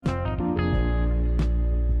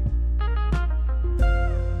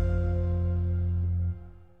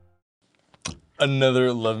Another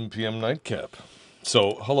 11 p.m. Nightcap.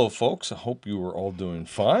 So, hello, folks. I hope you are all doing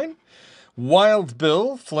fine. Wild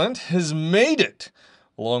Bill Flint has made it,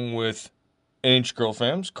 along with NH Girl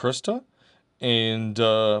Fams, Krista, and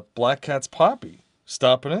Black Cat's Poppy,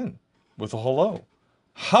 stopping in with a hello.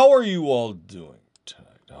 How are you all doing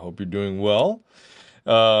tonight? I hope you're doing well.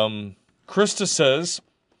 Krista says,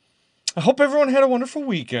 I hope everyone had a wonderful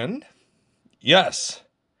weekend. Yes.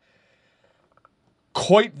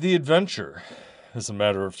 Quite the adventure, as a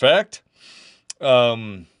matter of fact.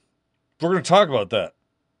 We're going to talk about that.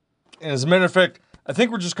 And as a matter of fact, I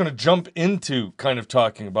think we're just going to jump into kind of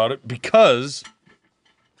talking about it because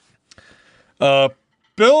Bill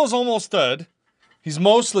is almost dead. He's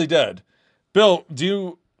mostly dead. Bill, do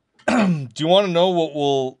you want to know what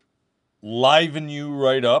will liven you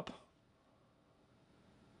right up?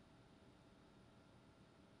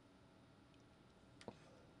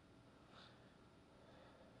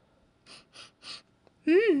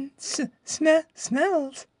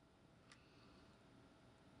 Smells.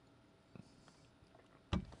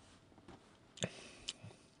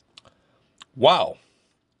 Wow.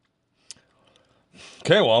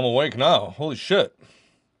 Okay, well, I'm awake now. Holy shit.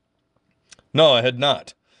 No, I had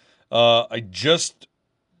not. I just...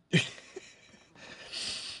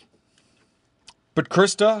 But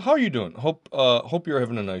Krista, how are you doing? Hope you're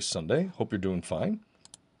having a nice Sunday. Hope you're doing fine.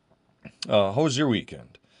 How was your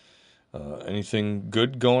weekend? Anything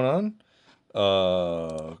good going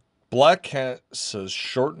on? Black Cat says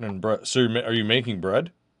shortening bread. So are you making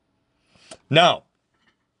bread? Now,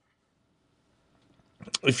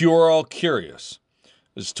 if you are all curious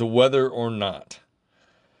as to whether or not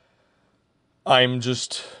I'm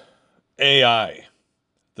just AI,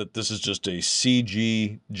 that this is just a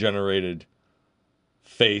CG generated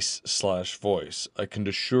face/voice, I can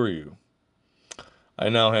assure you, I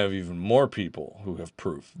now have even more people who have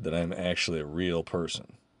proof that I'm actually a real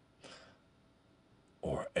person.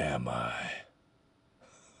 Or am I?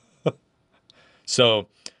 So,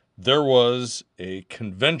 there was a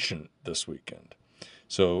convention this weekend.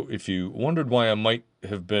 So, if you wondered why I might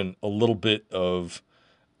have been a little bit of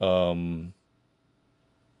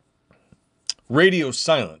radio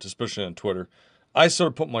silent, especially on Twitter, I sort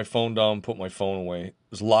of put my phone down, put my phone away.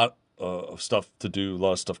 There's a lot of stuff to do, a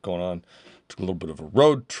lot of stuff going on. Took a little bit of a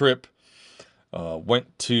road trip.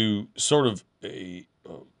 Went to sort of it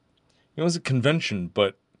was a convention,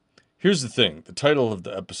 but here's the thing. The title of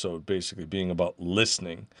the episode basically being about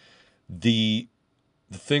listening. The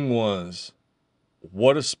thing was,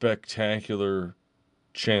 what a spectacular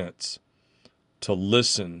chance to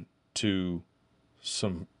listen to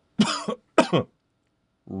some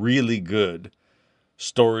really good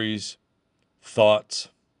stories, thoughts,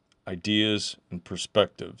 ideas, and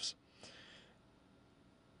perspectives.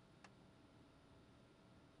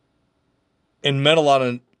 And met a lot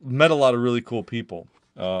of really cool people.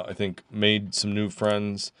 I think made some new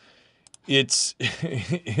friends. It's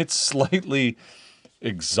slightly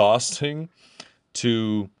exhausting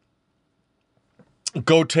to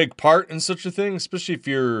go take part in such a thing, especially if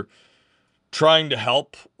you're trying to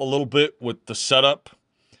help a little bit with the setup.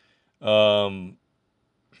 In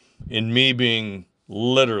me being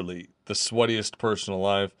literally the sweatiest person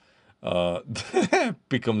alive,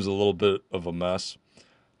 becomes a little bit of a mess.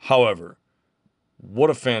 However,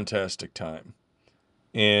 what a fantastic time.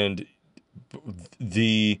 And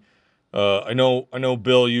I know,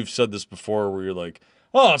 Bill, you've said this before where you're like,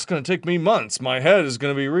 oh, it's going to take me months. My head is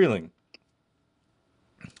going to be reeling.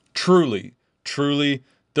 Truly,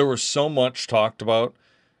 there was so much talked about.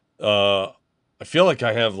 I feel like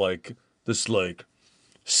I have like this like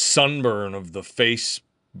sunburn of the face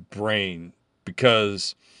brain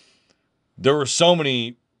because there were so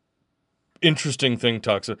many interesting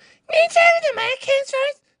talks.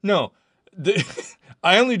 No,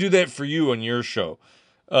 I only do that for you on your show.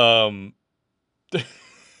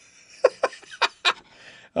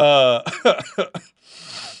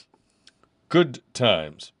 Good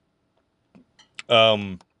times.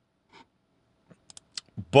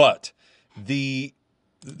 But the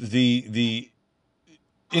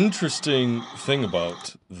interesting thing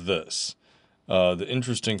about this, the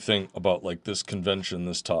interesting thing about like this convention,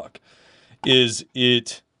 this talk, is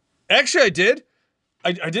it actually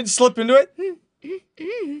I did slip into it.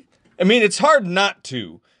 I mean, it's hard not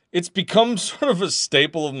to. It's become sort of a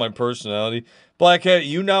staple of my personality. Black Hat,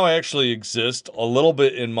 you now actually exist a little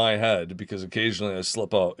bit in my head because occasionally I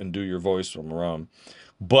slip out and do your voice from around.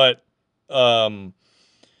 But I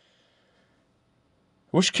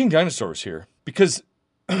wish King Dinosaur was here because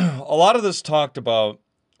a lot of this talked about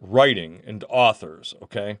writing and authors,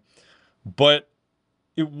 okay? But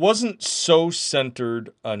it wasn't so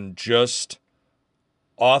centered on just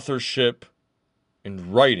authorship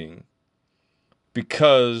and writing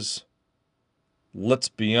because, let's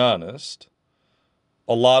be honest,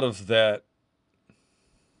 a lot of that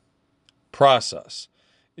process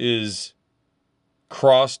is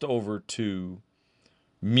crossed over to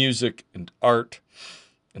music and art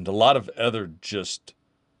and a lot of other just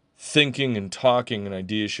thinking and talking and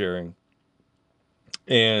idea sharing.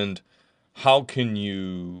 And how can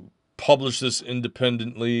you publish this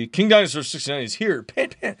independently? King Dinosaur 69 is here.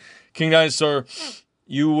 King Dinosaur,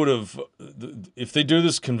 you would have, if they do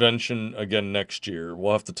this convention again next year,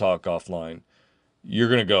 we'll have to talk offline. You're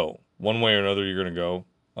going to go. One way or another, you're going to go.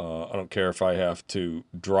 I don't care if I have to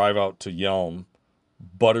drive out to Yelm,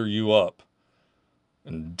 butter you up,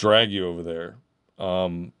 and drag you over there.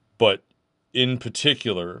 But in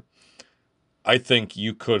particular, I think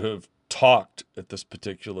you could have talked at this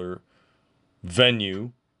particular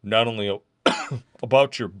venue, not only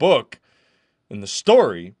about your book and the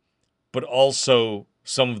story, but also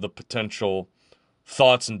some of the potential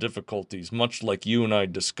thoughts and difficulties, much like you and I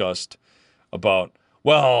discussed about,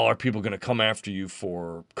 well, are people going to come after you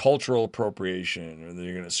for cultural appropriation? Or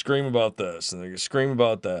they're going to scream about this and they're going to scream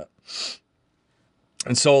about that.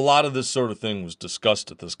 And so a lot of this sort of thing was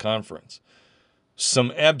discussed at this conference.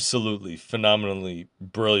 Some absolutely phenomenally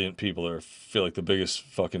brilliant people there. I feel like the biggest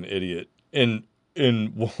fucking idiot. And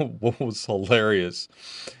what was hilarious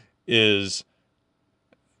is,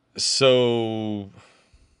 so,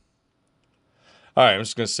 all right, I'm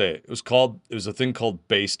just going to say it. It was a thing called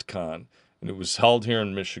Based Con, and it was held here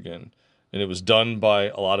in Michigan, and it was done by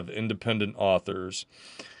a lot of independent authors,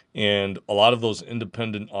 and a lot of those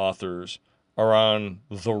independent authors are on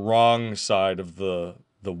the wrong side of the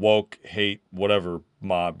woke, hate, whatever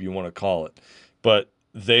mob you want to call it. But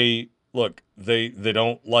they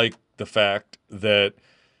don't like the fact that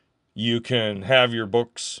you can have your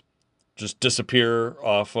books just disappear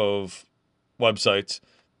off of websites.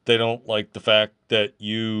 They don't like the fact that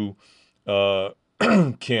you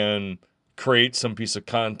can create some piece of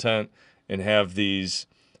content and have these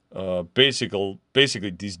basically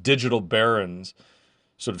these digital barons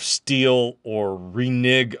sort of steal or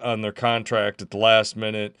renege on their contract at the last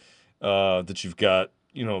minute. That you've got,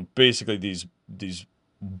 basically these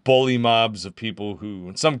bully mobs of people who,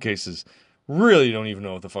 in some cases, really don't even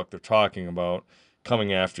know what the fuck they're talking about,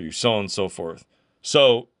 coming after you, so on and so forth.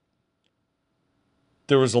 So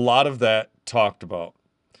there was a lot of that talked about.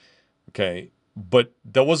 Okay, but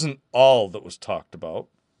that wasn't all that was talked about,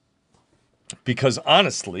 because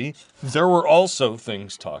honestly, there were also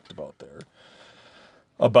things talked about there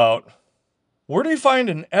about, where do you find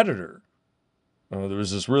an editor? There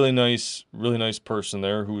was this really nice person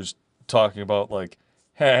there who was talking about, like,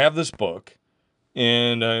 hey, I have this book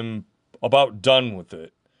and I'm about done with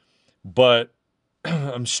it, but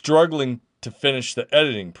I'm struggling to finish the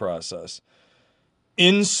editing process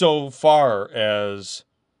insofar as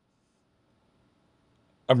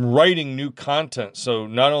I'm writing new content. So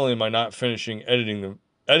not only am I not finishing editing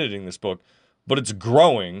this book, but it's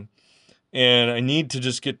growing, and I need to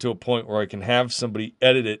just get to a point where I can have somebody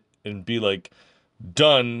edit it and be like,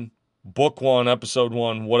 done, book 1, episode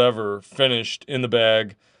 1, whatever, finished, in the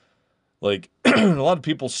bag. Like, a lot of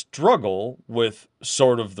people struggle with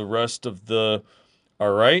sort of the rest of the,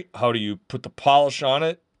 all right, how do you put the polish on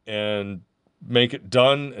it and make it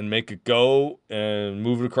done and make it go and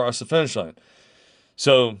move it across the finish line?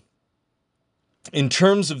 So in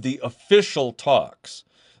terms of the official talks,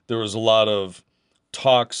 there was a lot of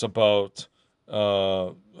talks about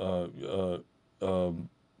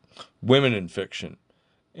women in fiction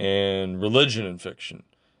and religion in fiction.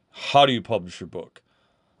 How do you publish your book?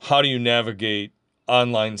 How do you navigate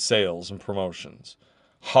online sales and promotions?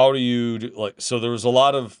 How do you do, so there was a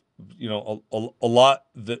lot of, a lot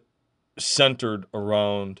that centered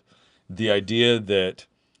around the idea that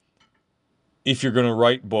if you're going to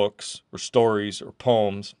write books or stories or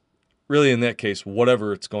poems, really in that case,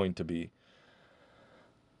 whatever it's going to be,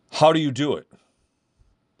 how do you do it?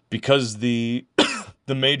 Because the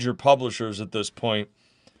major publishers at this point,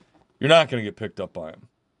 you're not going to get picked up by them.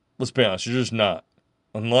 Let's be honest, you're just not.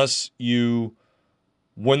 Unless you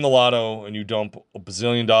win the lotto and you dump a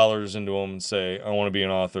bazillion dollars into them and say, I want to be an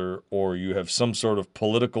author, or you have some sort of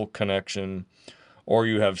political connection, or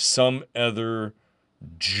you have some other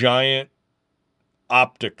giant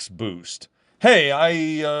optics boost. Hey, I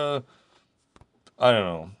don't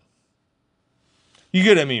know. You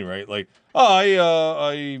get what I mean, right? Like,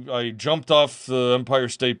 I jumped off the Empire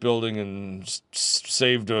State Building and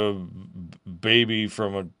saved a baby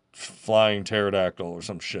from a flying pterodactyl or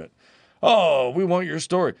some shit. Oh, we want your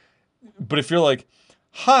story. But if you're like,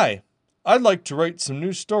 hi, I'd like to write some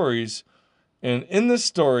new stories And in this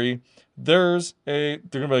story, they're going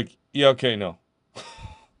to be like, yeah, okay, no.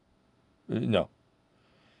 No.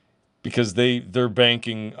 Because they're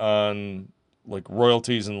banking on like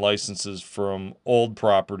royalties and licenses from old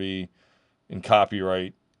property and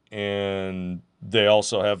copyright, and they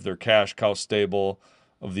also have their cash cow stable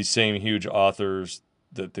of these same huge authors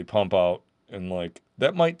that they pump out, and like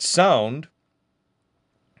that might sound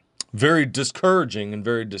very discouraging and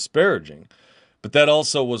very disparaging, but that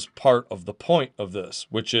also was part of the point of this,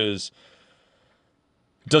 which is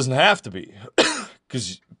it doesn't have to be,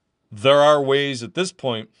 because there are ways at this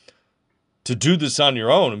point to do this on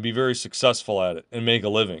your own and be very successful at it and make a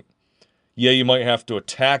living. Yeah, you might have to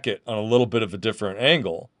attack it on a little bit of a different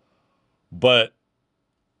angle, but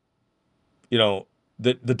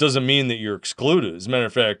that doesn't mean that you're excluded. As a matter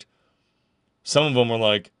of fact, some of them are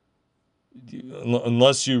like,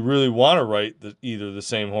 unless you really want to write either the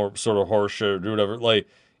same sort of horse shit or do whatever, like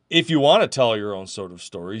if you want to tell your own sort of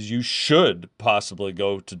stories, you should possibly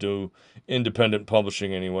go to do independent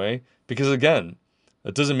publishing anyway. Because again,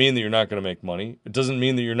 that doesn't mean that you're not going to make money. It doesn't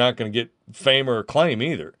mean that you're not going to get fame or acclaim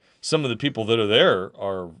either. Some of the people that are there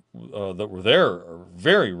that were there are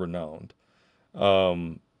very renowned,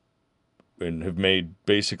 and have made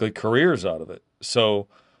basically careers out of it. So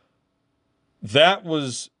that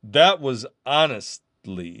was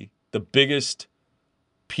honestly the biggest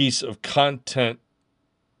piece of content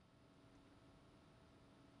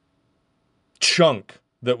chunk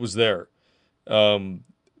that was there.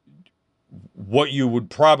 What you would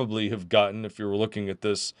probably have gotten if you were looking at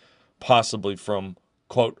this possibly from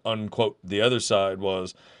quote unquote the other side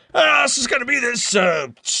was, this is going to be this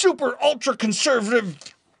super ultra conservative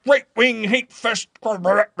right wing hate fest,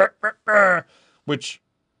 which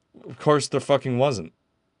of course there fucking wasn't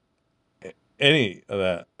any of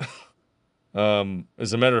that.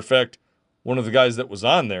 As a matter of fact, one of the guys that was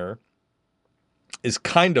on there is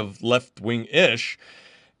kind of left wing ish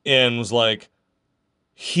and was like,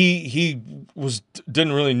 he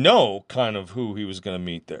didn't really know kind of who he was going to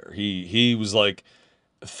meet there. He was like,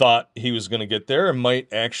 thought he was going to get there and might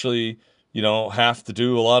actually, have to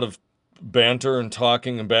do a lot of banter and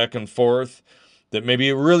talking and back and forth, that maybe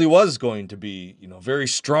it really was going to be, very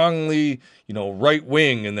strongly,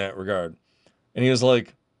 right-wing in that regard. And he was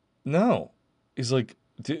like, no. He's like,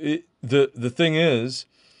 the thing is,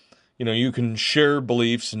 you can share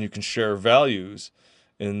beliefs and you can share values.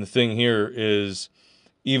 And the thing here is,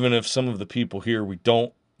 even if some of the people here, we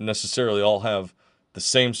don't necessarily all have the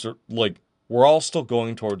same sort, like, we're all still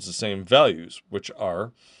going towards the same values, which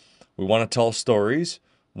are, we want to tell stories,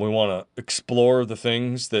 we want to explore the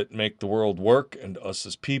things that make the world work and us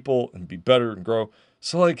as people and be better and grow.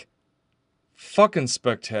 So, like, fucking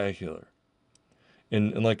spectacular.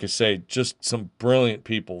 And like I say, just some brilliant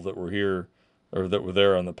people that were here or that were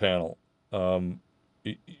there on the panel.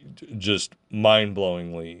 Just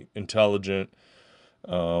mind-blowingly intelligent,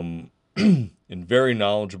 and very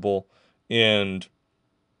knowledgeable, and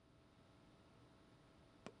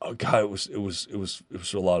oh God, it was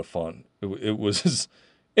a lot of fun. It was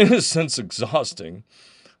in a sense exhausting,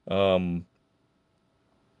 but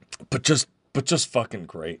just fucking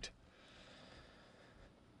great.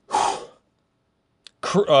 Cat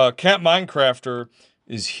Minecrafter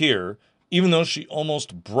is here, even though she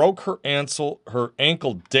almost broke her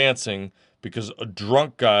ankle dancing because a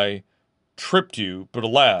drunk guy tripped you, but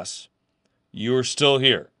alas, you are still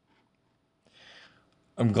here.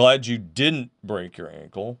 I'm glad you didn't break your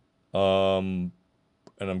ankle, and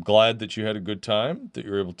I'm glad that you had a good time, that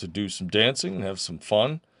you were able to do some dancing and have some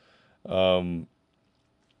fun. I'm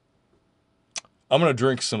gonna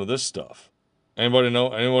drink some of this stuff. Anybody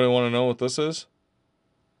want to know what this is?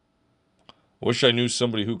 I wish I knew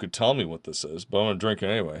somebody who could tell me what this is, but I'm gonna drink it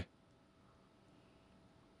anyway.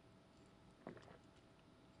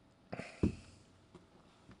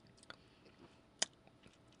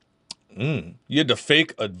 You had to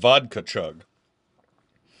fake a vodka chug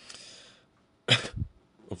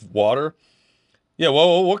of water? Yeah,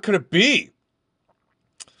 well, what could it be?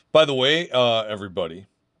 By the way, everybody,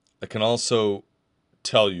 I can also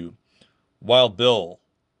tell you, Wild Bill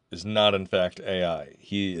is not in fact AI.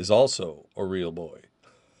 He is also a real boy.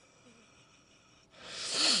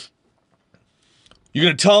 You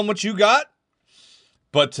gonna tell him what you got?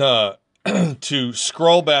 But to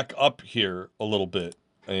scroll back up here a little bit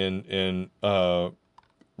and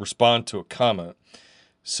respond to a comment.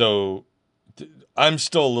 So I'm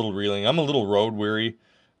still a little reeling. I'm a little road weary.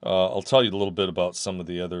 I'll tell you a little bit about some of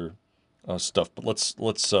the other stuff, but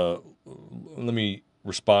let me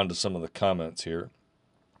respond to some of the comments here.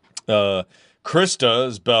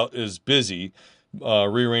 Krista is busy,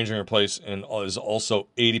 rearranging her place, and is also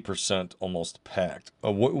 80% almost packed.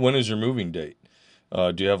 When is your moving date?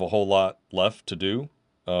 Do you have a whole lot left to do?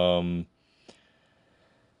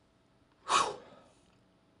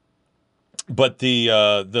 But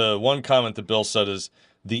the one comment that Bill said is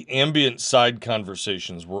the ambient side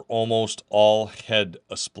conversations were almost all head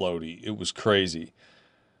explodey. It was crazy.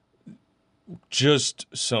 Just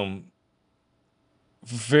some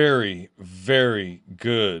very, very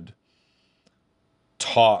good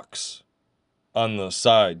talks on the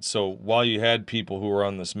side. So while you had people who were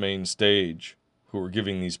on this main stage who were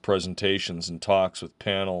giving these presentations and talks with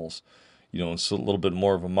panels, it's a little bit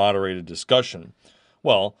more of a moderated discussion.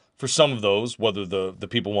 Well, for some of those, whether the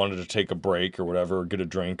people wanted to take a break or whatever, or get a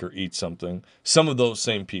drink or eat something, some of those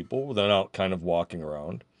same people were then out kind of walking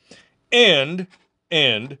around. And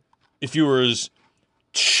if you were as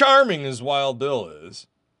charming as Wild Bill is,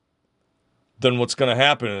 then what's going to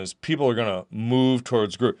happen is people are going to move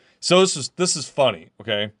towards group. So this is funny,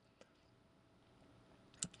 okay?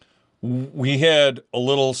 We had a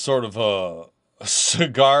little sort of a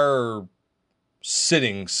cigar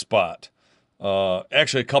sitting spot.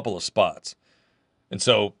 Actually, a couple of spots. And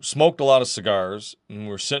so smoked a lot of cigars, and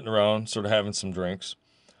we're sitting around sort of having some drinks.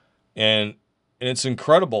 And it's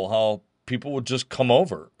incredible how people would just come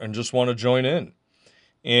over and just want to join in.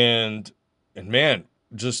 And man,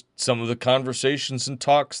 just some of the conversations and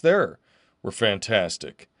talks there were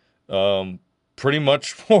fantastic. Pretty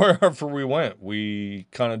much wherever we went, we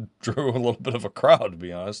kind of drew a little bit of a crowd, to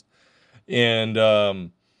be honest. And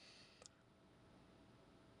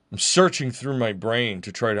I'm searching through my brain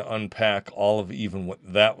to try to unpack all of even what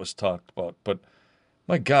that was talked about. But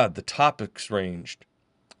my God, the topics ranged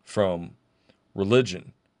from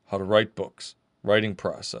religion, how to write books, writing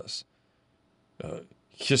process,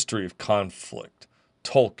 history of conflict,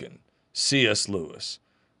 Tolkien, C.S. Lewis,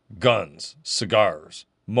 guns, cigars,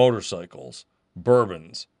 motorcycles,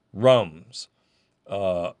 bourbons, rums,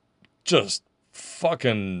 just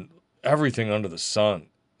fucking everything under the sun.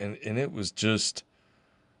 And it was just,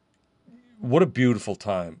 what a beautiful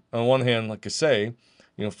time. On one hand, like I say,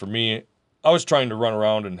 for me, I was trying to run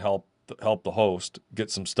around and help the host get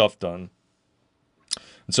some stuff done.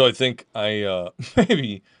 And so I think I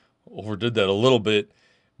maybe overdid that a little bit,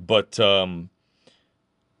 but you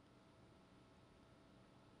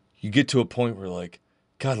get to a point where like,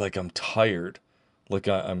 God, like I'm tired. Like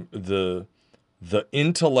I'm the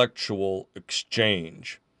intellectual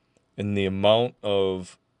exchange and the amount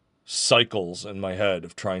of cycles in my head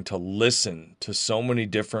of trying to listen to so many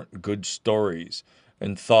different good stories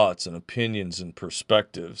and thoughts and opinions and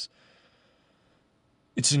perspectives.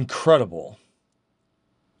 It's incredible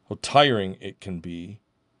how tiring it can be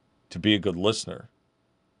to be a good listener.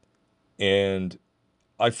 And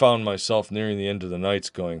I found myself nearing the end of the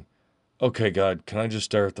nights going, okay, God, can I just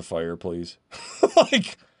stare at the fire, please?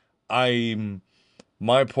 Like,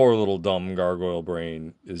 my poor little dumb gargoyle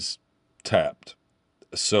brain is tapped.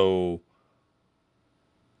 So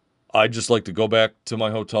I just like to go back to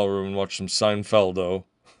my hotel room and watch some Seinfeldo.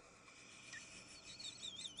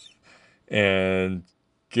 And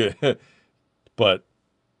but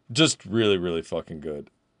just really, really fucking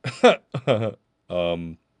good.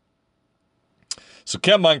 So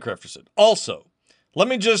Cat Minecrafter said, also, let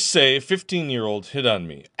me just say, a 15-year-old hit on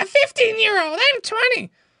me. A 15-year-old. I'm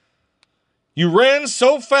 20. You ran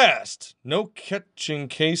so fast. No catching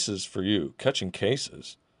cases for you. Catching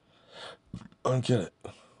cases? I don't get it.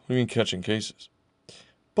 What do you mean catching cases?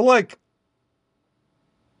 But like,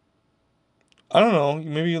 I don't know.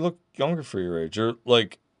 Maybe you look younger for your age, or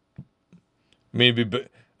like, maybe. But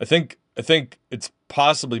I think it's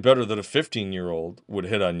possibly better that a 15-year-old would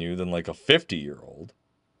hit on you than like a 50-year-old.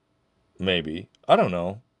 Maybe. I don't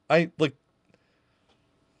know. I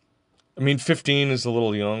mean, 15 is a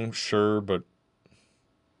little young, sure, but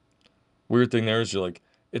weird thing there is you're like,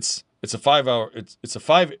 it's a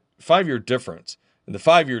 5-year difference. And the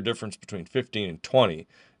 5-year difference between 15 and 20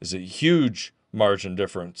 is a huge margin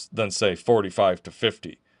difference than, say, 45 to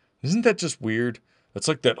 50. Isn't that just weird? That's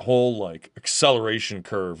like that whole like acceleration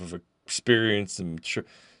curve of experience and mature.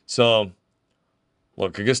 So,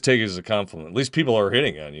 look, I guess take it as a compliment. At least people are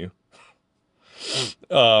hitting on you.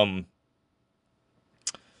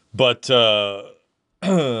 But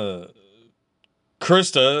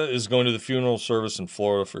Krista is going to the funeral service in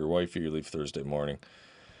Florida for your wifey. You leave Thursday morning.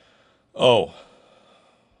 Oh.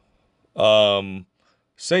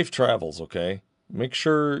 Safe travels, okay? Make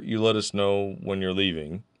sure you let us know when you're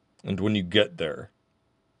leaving and when you get there.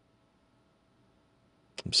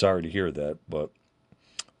 I'm sorry to hear that, but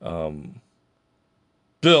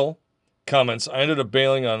Bill, comments. I ended up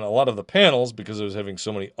bailing on a lot of the panels because I was having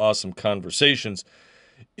so many awesome conversations.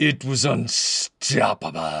 It was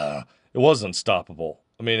unstoppable. It was unstoppable.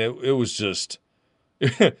 I mean, it was just,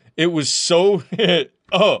 it was so, Bill,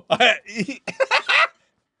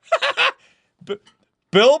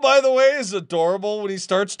 by the way, is adorable when he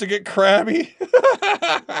starts to get crabby.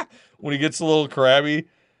 When he gets a little crabby.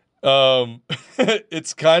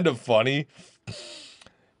 It's kind of funny.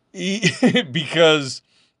 Because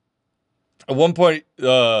at one point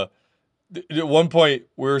we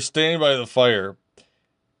were standing by the fire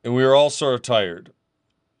and we were all sort of tired.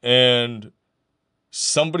 And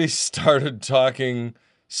somebody started talking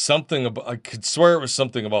something about, I could swear it was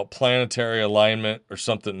something about planetary alignment or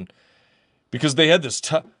something. Because they had this,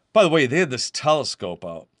 by the way, they had this telescope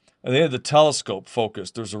out. And they had the telescope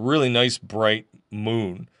focused. There was a really nice bright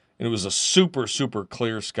moon. And it was a super, super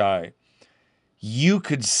clear sky. You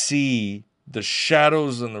could see the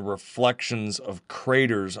shadows and the reflections of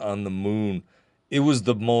craters on the moon. It was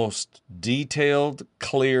the most detailed,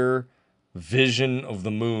 clear vision of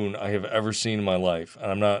the moon I have ever seen in my life.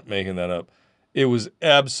 And I'm not making that up. It was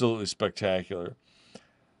absolutely spectacular.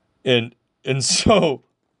 And so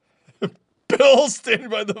Bill, standing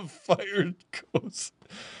by the fire, goes,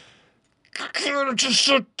 God, I'm just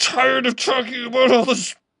so tired of talking about all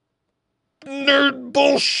this nerd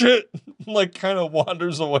bullshit. Like, kind of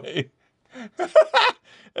wanders away.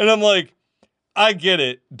 And I'm like, I get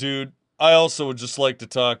it, dude. I also would just like to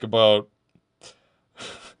talk about,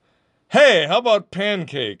 hey, how about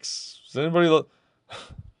pancakes? Does anybody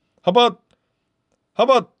how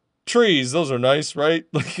about trees? Those are nice, right?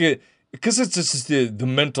 Like, because it's just the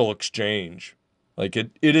mental exchange. Like,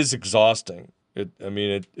 it is exhausting.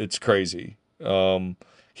 It's crazy.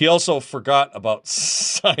 He also forgot about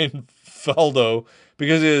Seinfeldo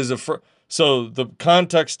because it is so the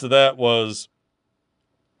context to that was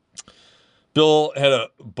Bill had a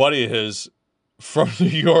buddy of his from New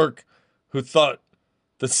York who thought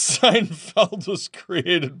that Seinfeld was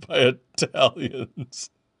created by Italians.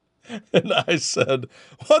 And I said,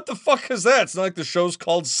 what the fuck is that? It's not like the show's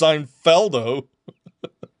called Seinfeldo.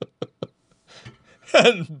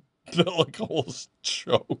 And Bill like almost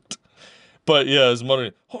choked. But yeah, his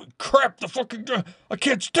mother, holy crap, I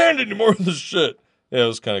can't stand anymore of this shit. Yeah, it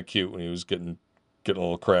was kind of cute when he was getting a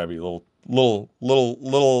little crabby, little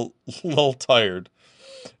tired.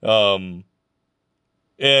 And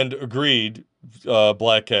agreed,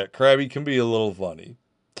 Black Cat, crabby can be a little funny.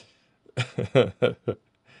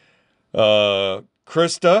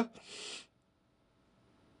 Krista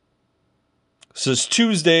says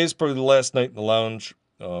Tuesday is probably the last night in the lounge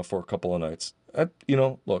for a couple of nights.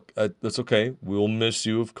 That's okay. We'll miss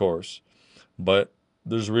you, of course, but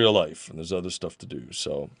there's real life and there's other stuff to do.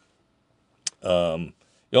 So, you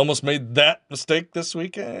almost made that mistake this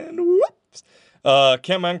weekend. Whoops.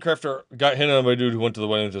 Camp Minecrafter got hit on by a dude who went to the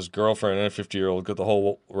wedding with his girlfriend and a 50-year-old, got the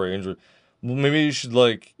whole range. Well, maybe you should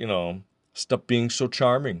stop being so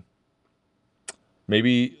charming.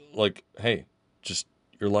 Maybe hey, just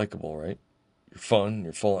you're likable, right? You're fun.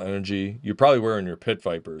 You're full of energy. You're probably wearing your pit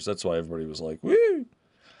vipers. That's why everybody was like, woo.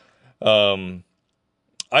 I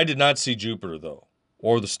did not see Jupiter, though,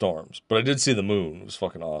 or the storms, but I did see the moon. It was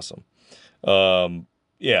fucking awesome. That's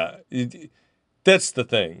the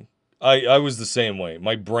thing. I was the same way.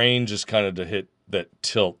 My brain just kind of hit that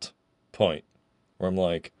tilt point where I'm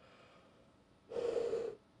like,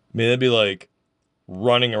 that'd be like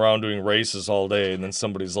running around doing races all day, and then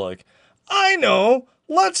somebody's like, I know,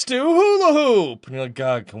 let's do hula hoop. And you're like,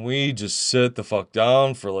 God, can we just sit the fuck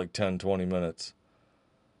down for like 10, 20 minutes?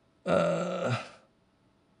 But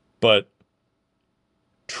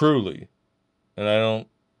truly, and I'm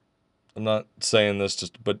not saying this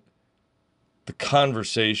but the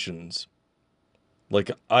conversations,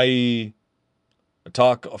 like I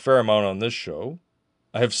talk a fair amount on this show.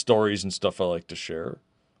 I have stories and stuff I like to share.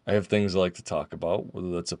 I have things I like to talk about,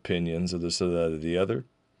 whether that's opinions or this or that or the other.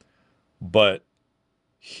 But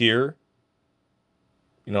here,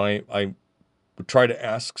 I would try to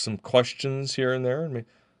ask some questions here and there,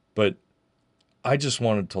 but I just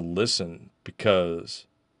wanted to listen because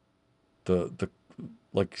the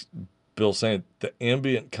like Bill saying, the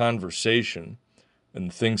ambient conversation and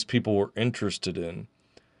the things people were interested in,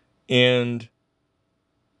 and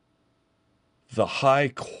the high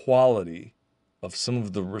quality of some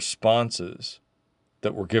of the responses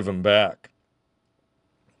that were given back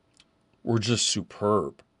were just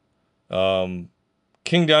superb.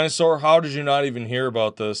 King Dinosaur, how did you not even hear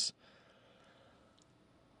about this?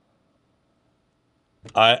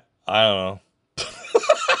 I don't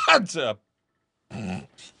know.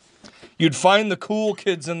 You'd find the cool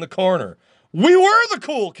kids in the corner. We were the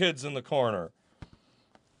cool kids in the corner.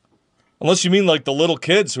 Unless you mean like the little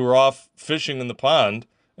kids who are off fishing in the pond,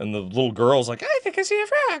 and the little girl's like, I think I see a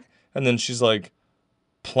frog. And then she's like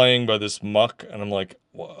playing by this muck, and I'm like,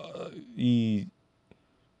 she's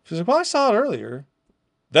like, well, I saw it earlier.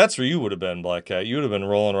 That's where you would have been, Black Cat. You would have been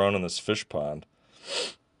rolling around in this fish pond.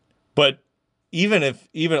 But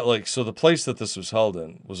so the place that this was held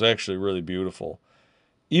in was actually really beautiful.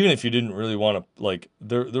 Even if you didn't really want to, like,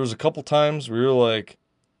 there was a couple times where you were like,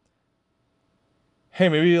 hey,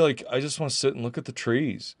 maybe, like, I just want to sit and look at the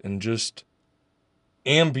trees and just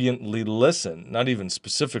ambiently listen, not even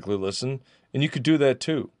specifically listen. And you could do that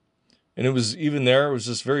too. And it was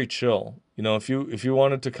just very chill. You know, if you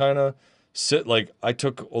wanted to kind of sit, like, I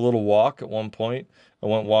took a little walk at one point. I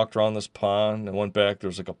walked around this pond and went back. There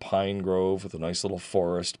was like a pine grove with a nice little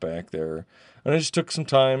forest back there. And I just took some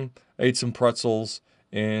time, I ate some pretzels,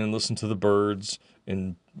 and listened to the birds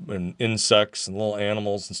and insects and little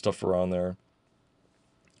animals and stuff around there.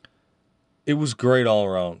 It was great all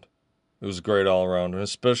around. It was great all around, and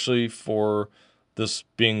especially for this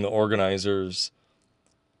being the organizers'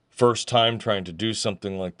 first time trying to do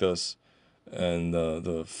something like this, and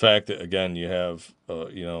the fact that, again, you have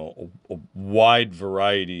a wide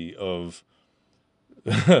variety of,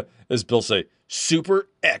 as Bill say, super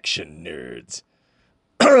action nerds.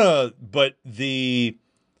 But the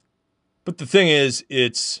thing is,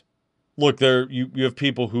 look, you have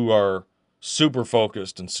people who are super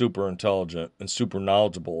focused and super intelligent and super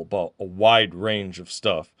knowledgeable about a wide range of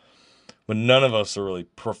stuff, but none of us are really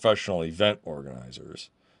professional event organizers.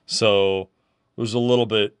 So there's a little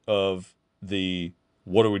bit of the,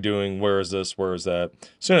 what are we doing? Where is this? Where is that?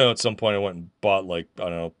 So, at some point I went and bought, like, I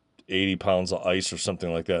don't know, 80 pounds of ice or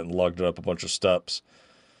something like that and lugged it up a bunch of steps.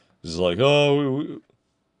 It's like, oh,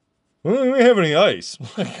 we don't have any ice.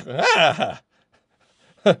 Like,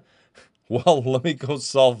 well, let me go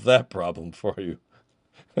solve that problem for you.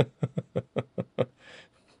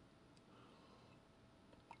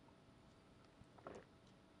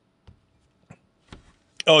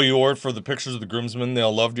 Oh, you ordered for the pictures of the groomsmen? They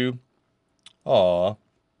all loved you? Aw.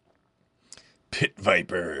 Pit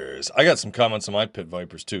Vipers. I got some comments on my Pit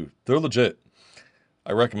Vipers, too. They're legit.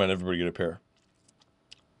 I recommend everybody get a pair.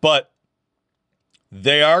 But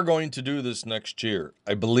they are going to do this next year.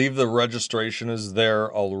 I believe the registration is there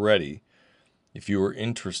already. If you are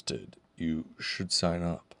interested, you should sign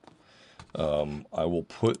up. I will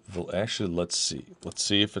put the... Actually, let's see. Let's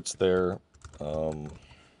see if it's there.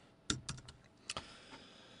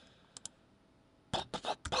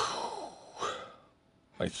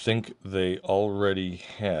 I think they already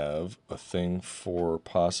have a thing for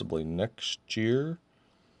possibly next year.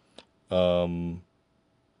 But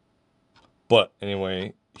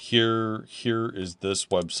anyway, here is this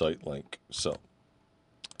website link. So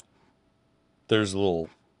there's a little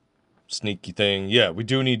sneaky thing. Yeah, we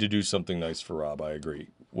do need to do something nice for Rob. I agree.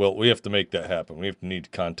 Well, we have to make that happen. We need to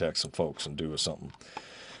contact some folks and do something.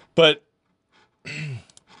 But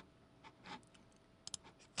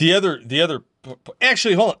the other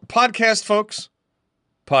actually, hold on. Podcast folks.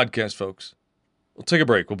 We'll take a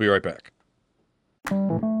break. We'll be right back.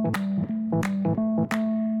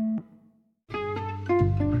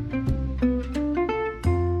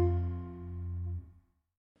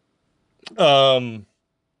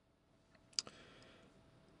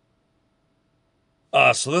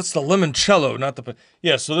 So that's the limoncello, not the...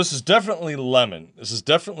 Yeah, so this is definitely lemon. This is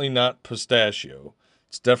definitely not pistachio.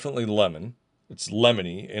 It's definitely lemon. It's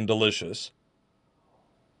lemony and delicious.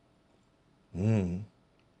 Bill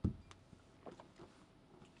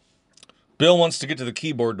wants to get to the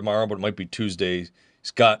keyboard tomorrow, but it might be Tuesday.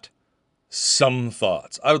 He's got some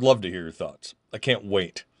thoughts. I would love to hear your thoughts. I can't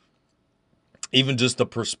wait. Even just the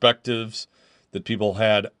perspectives that people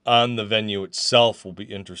had on the venue itself will be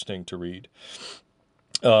interesting to read.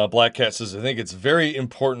 Black Cat says, I think it's very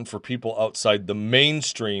important for people outside the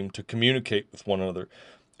mainstream to communicate with one another.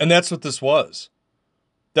 And that's what this was.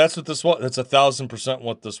 That's 1,000%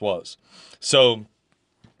 what this was. So,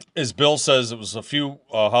 as Bill says, it was a few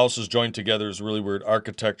houses joined together. It's really weird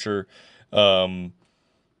architecture. Bill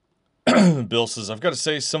says, I've got to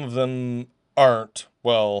say some of them aren't.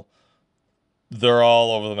 Well, they're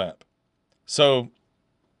all over the map. So,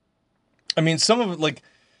 I mean, some of it, like...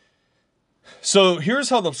 So here's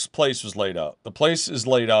how this place was laid out. The place is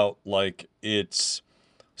laid out like it's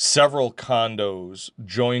several condos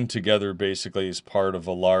joined together basically as part of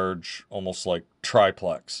a large, almost like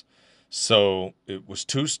triplex. So it was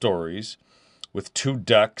 2 stories with 2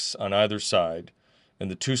 decks on either side.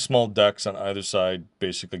 And the 2 small decks on either side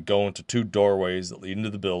basically go into 2 doorways that lead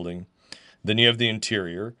into the building. Then you have the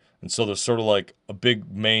interior. And so there's sort of like a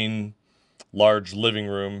big main large living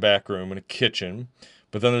room, back room, and a kitchen.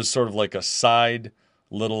 But then there's sort of like a side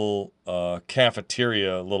little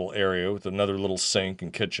cafeteria little area with another little sink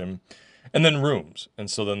and kitchen, and then rooms.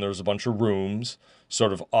 And so then there's a bunch of rooms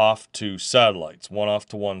sort of off to satellites, one off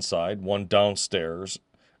to one side, one downstairs,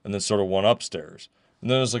 and then sort of one upstairs. And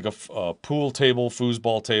then there's like a pool table,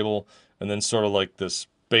 foosball table, and then sort of like this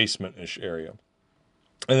basement-ish area.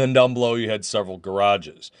 And then down below you had several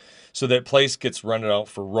garages. So that place gets rented out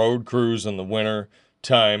for road crews in the winter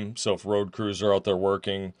time. So if road crews are out there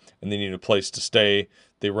working and they need a place to stay,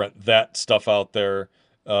 they rent that stuff out there.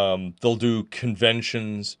 They'll do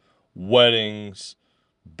conventions, weddings,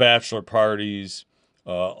 bachelor parties,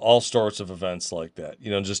 all sorts of events like that.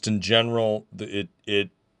 You know, just in general,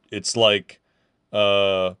 it's like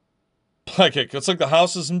it's like the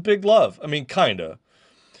houses in Big Love. I mean, kinda,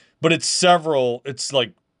 but it's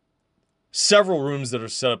like several rooms that are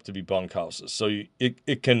set up to be bunkhouses. So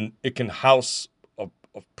it can house a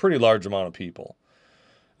pretty large amount of people.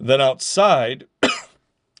 Then outside,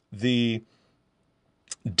 the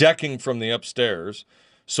decking from the upstairs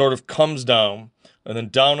sort of comes down, and then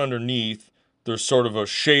down underneath there's sort of a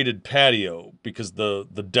shaded patio because the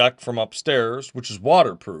deck from upstairs, which is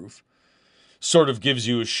waterproof, sort of gives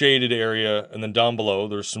you a shaded area, and then down below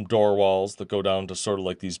there's some door walls that go down to sort of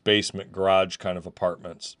like these basement garage kind of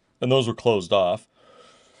apartments. And those were closed off.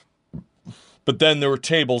 But then there were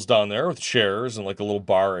tables down there with chairs and like a little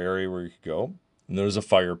bar area where you could go. And there was a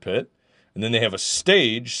fire pit. And then they have a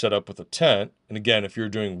stage set up with a tent. And again, if you're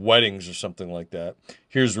doing weddings or something like that,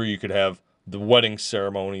 here's where you could have the wedding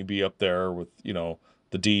ceremony be up there with, you know,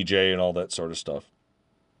 the DJ and all that sort of stuff.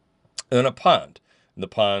 And then a pond. And the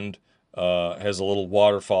pond has a little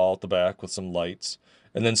waterfall at the back with some lights.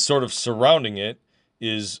 And then sort of surrounding it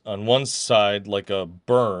is on one side like a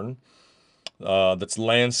burn that's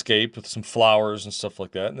landscaped with some flowers and stuff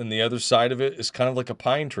like that. And then the other side of it is kind of like a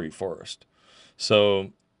pine tree forest. So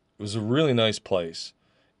it was a really nice place.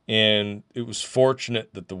 And it was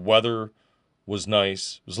fortunate that the weather was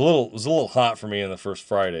nice. It was a little hot for me on the first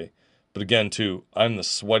Friday. But again, too, I'm the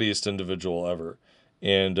sweatiest individual ever.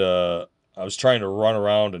 And I was trying to run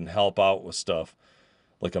around and help out with stuff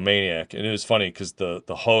like a maniac. And it was funny because the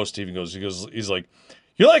host even he's like,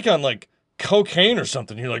 you're like on like cocaine or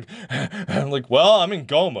something. You're like, I'm like, well, I'm in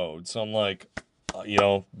go mode. So I'm like, you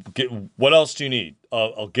know, what else do you need?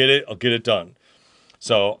 I'll get it done.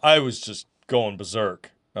 So I was just going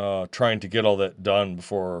berserk, trying to get all that done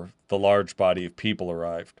before the large body of people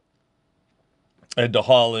arrived. I had to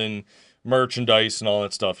haul in merchandise and all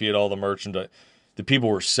that stuff. He had all the merchandise. The people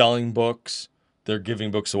were selling books. They're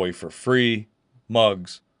giving books away for free.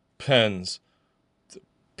 Mugs, pens,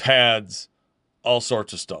 pads, all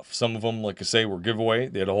sorts of stuff. Some of them, like I say, were giveaway.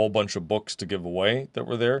 They had a whole bunch of books to give away that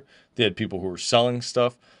were there. They had people who were selling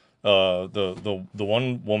stuff. The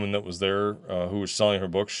one woman that was there who was selling her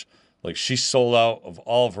books, like she sold out of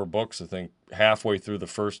all of her books, I think, halfway through the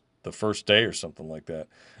first day or something like that.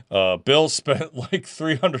 Bill spent like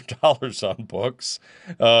 $300 on books.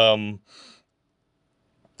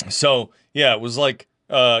 So yeah, it was like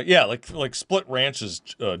like split ranches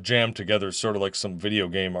jammed together, sort of like some video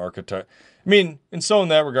game archetype. I mean, and so in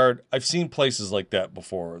that regard, I've seen places like that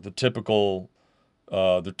before. They're typically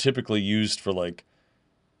used for like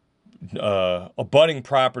abutting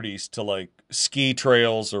properties to like ski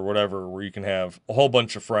trails or whatever, where you can have a whole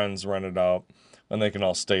bunch of friends rented out and they can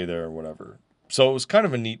all stay there or whatever. So it was kind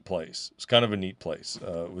of a neat place.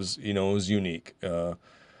 It was unique.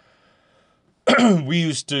 We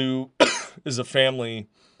used to, as a family,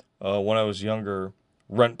 when I was younger,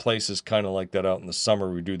 rent places kind of like that out in the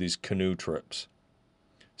summer. We do these canoe trips.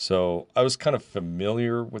 So I was kind of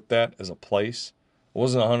familiar with that as a place. I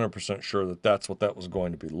wasn't 100% sure that that's what that was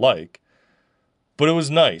going to be like. But it was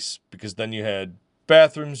nice because then you had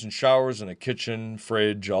bathrooms and showers and a kitchen,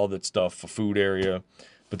 fridge, all that stuff, a food area.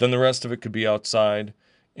 But then the rest of it could be outside.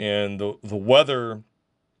 And the weather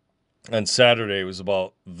on Saturday was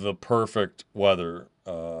about the perfect weather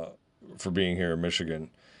for being here in Michigan.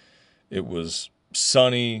 It was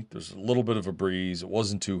sunny. There's a little bit of a breeze. It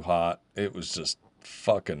wasn't too hot. It was just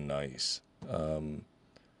fucking nice.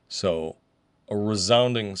 So a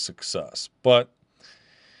resounding success. But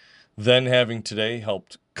then having today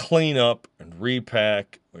helped clean up and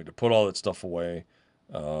repack. We had to put all that stuff away.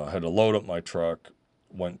 Had to load up my truck.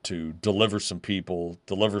 Went to deliver some people,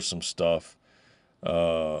 deliver some stuff.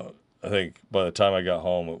 I think by the time I got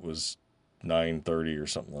home, it was 9:30 or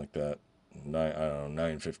something like that. I don't know,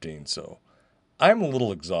 9:15. So I'm a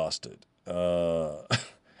little exhausted. I'm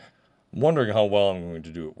wondering how well I'm going to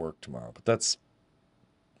do at work tomorrow, but that's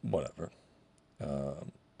whatever.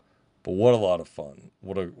 But what a lot of fun.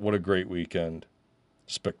 What a great weekend.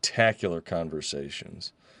 Spectacular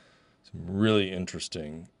conversations. Some really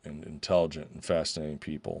interesting and intelligent and fascinating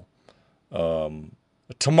people. A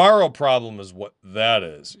tomorrow problem is what that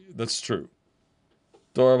is. That's true.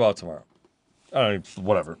 Don't worry about tomorrow. I don't know,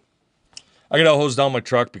 whatever. I got to hose down my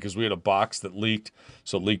truck because we had a box that leaked.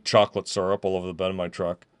 So it leaked chocolate syrup all over the bed of my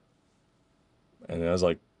truck. And I was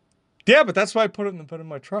like, yeah, but that's why I put it in the bed of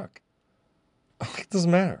my truck. It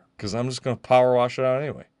doesn't matter because I'm just going to power wash it out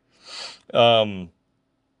anyway.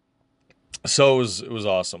 So it was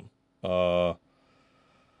awesome. What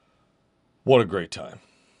a great time.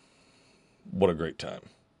 What a great time.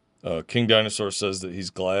 King Dinosaur says that he's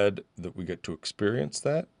glad that we get to experience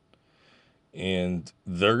that. And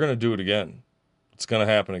they're going to do it again. It's going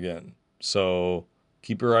to happen again. So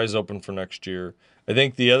keep your eyes open for next year. I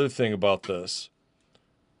think the other thing about this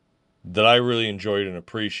that I really enjoyed and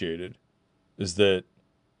appreciated is that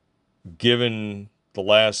given the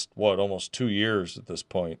last, almost 2 years at this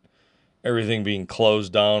point, everything being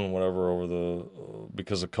closed down, whatever,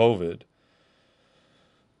 because of COVID,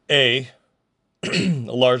 a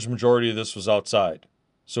large majority of this was outside.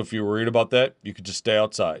 So if you're worried about that, you could just stay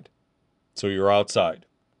outside. So you're outside.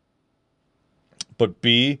 But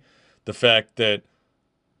B, the fact that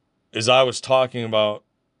as I was talking about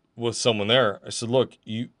with someone there, I said, look,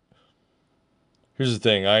 here's the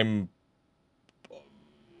thing.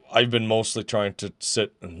 I've been mostly trying to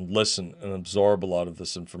sit and listen and absorb a lot of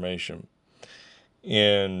this information.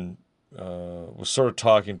 And was sort of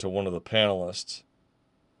talking to one of the panelists.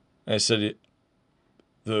 And I said,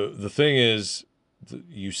 the thing is,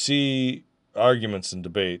 you see arguments and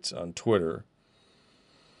debates on Twitter,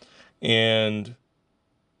 and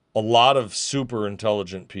a lot of super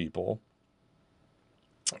intelligent people,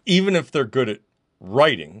 even if they're good at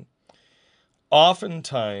writing,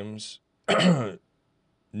 oftentimes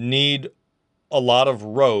need a lot of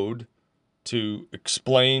road to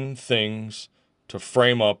explain things, to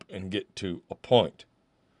frame up and get to a point.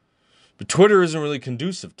 But Twitter isn't really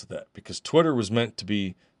conducive to that because Twitter was meant to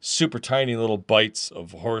be super tiny little bites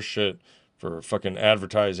of horseshit for fucking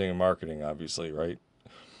advertising and marketing, obviously, right?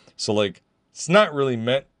 So, it's not really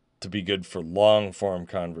meant to be good for long-form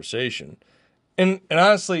conversation. And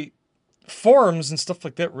honestly, forums and stuff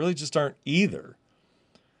like that really just aren't either.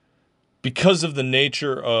 Because of the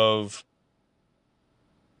nature of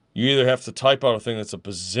you either have to type out a thing that's a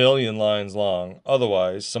bazillion lines long,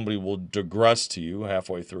 otherwise somebody will digress to you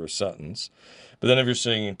halfway through a sentence. But then if you're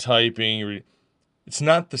sitting and typing, it's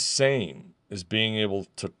not the same as being able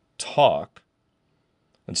to talk.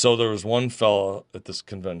 And so there was one fella at this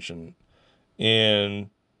convention,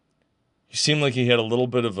 and he seemed like he had a little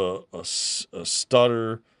bit of a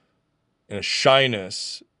stutter and a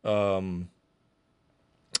shyness,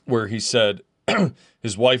 where he said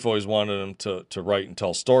his wife always wanted him to write and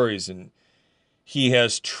tell stories, and he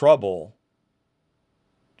has trouble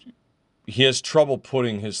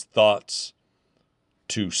putting his thoughts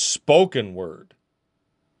to spoken word.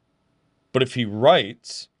 But if he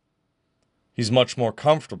writes, he's much more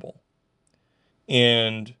comfortable,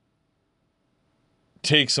 and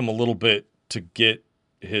takes him a little bit to get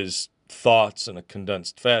his thoughts in a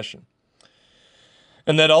condensed fashion.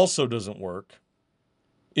 And that also doesn't work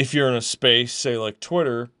if you're in a space, say like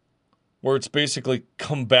Twitter, where it's basically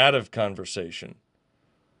combative conversation.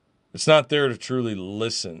 It's not there to truly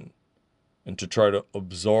listen and to try to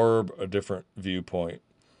absorb a different viewpoint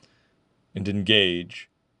and engage.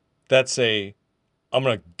 That's I'm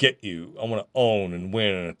going to get you. I'm going to own and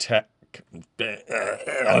win and attack.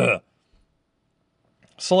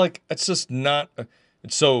 So, it's just not.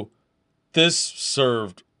 And so this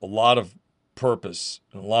served a lot of purpose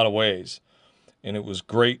in a lot of ways. And it was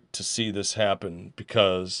great to see this happen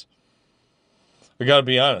because I got to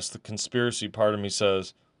be honest, the conspiracy part of me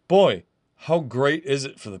says, boy, how great is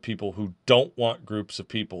it for the people who don't want groups of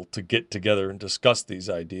people to get together and discuss these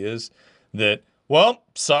ideas that, well,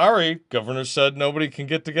 sorry, governor said nobody can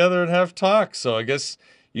get together and have talks. So I guess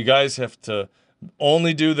you guys have to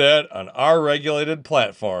only do that on our regulated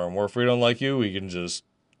platform, where if we don't like you, we can just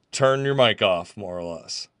turn your mic off, more or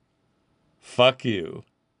less. Fuck you.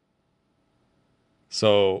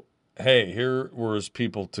 So, hey, here was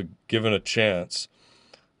people given a chance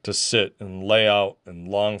to sit and lay out in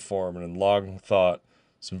long form and in long thought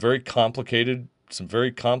some very complicated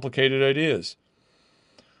ideas,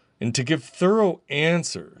 and to give thorough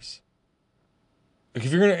answers. Like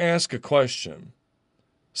if you're going to ask a question,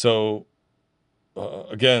 so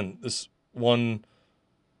again, this one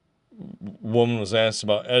woman was asked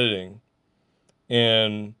about editing,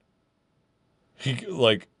 and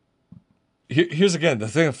here's again the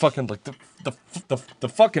thing of fucking like the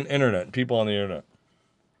fucking internet, people on the internet.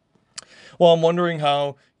 Well, I'm wondering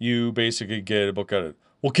how you basically get a book edited.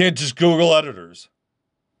 Well, can't just Google editors.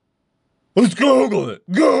 Let's Google it.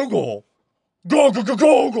 Google.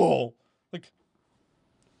 Google. Like,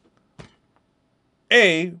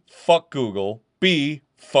 A, fuck Google. B,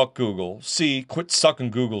 fuck Google. C, quit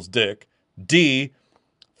sucking Google's dick. D,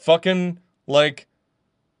 fucking, like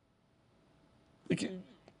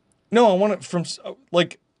no, I want it from,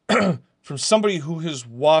 like, from somebody who has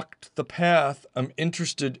walked the path. I'm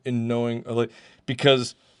interested in knowing, like,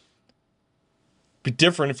 because it'd be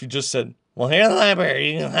different if you just said, well, here at the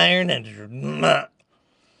library, you can hire an editor.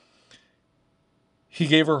 He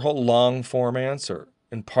gave her a whole long form answer.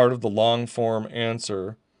 And part of the long form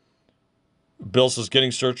answer, Bill says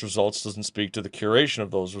getting search results doesn't speak to the curation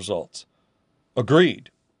of those results.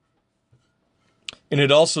 Agreed. And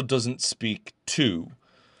it also doesn't speak to,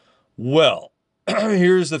 well,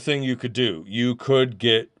 here's the thing you could do. You could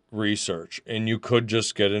get research and you could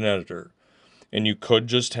just get an editor. And you could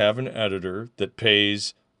just have an editor that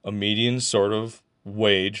pays a median sort of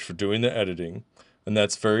wage for doing the editing. And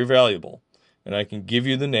that's very valuable. And I can give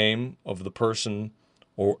you the name of the person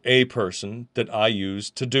or a person that I use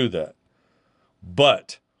to do that.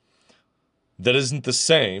 But that isn't the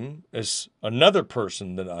same as another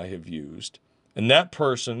person that I have used. And that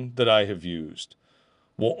person that I have used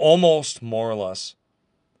will almost more or less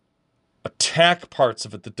attack parts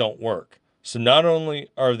of it that don't work. So not only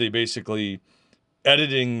are they basically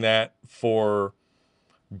editing that for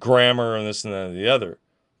grammar and this and that and the other,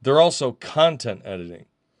 they're also content editing.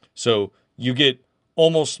 So you get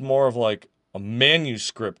almost more of like a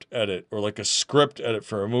manuscript edit or like a script edit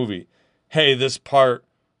for a movie. Hey, this part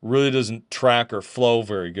really doesn't track or flow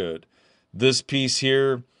very good. This piece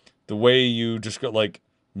here, the way you just got like,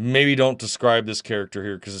 maybe don't describe this character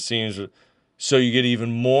here because it seems, so you get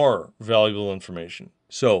even more valuable information.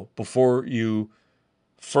 So before you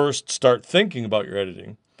first start thinking about your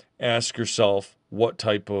editing, ask yourself, what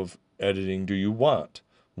type of editing do you want?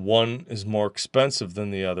 One is more expensive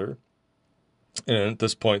than the other. And at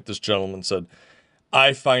this point, this gentleman said,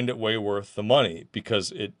 I find it way worth the money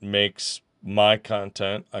because it makes my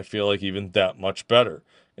content, I feel like, even that much better.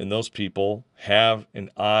 And those people have an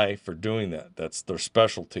eye for doing that. That's their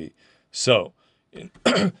specialty. So,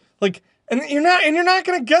 like, and you're not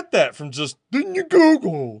gonna get that from just, didn't you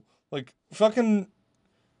Google? Like, fucking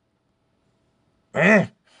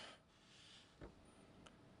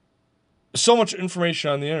so much information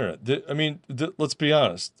on the internet. I mean, let's be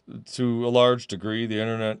honest. To a large degree, the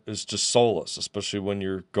internet is just soulless, especially when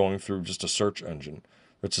you're going through just a search engine.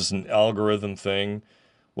 It's just an algorithm thing.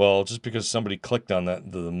 Well, just because somebody clicked on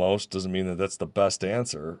that the most doesn't mean that that's the best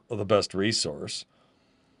answer or the best resource.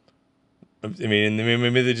 I mean,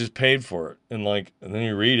 maybe they just paid for it, and then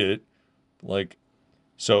you read it, like,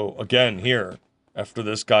 so again here, after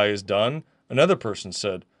this guy is done, another person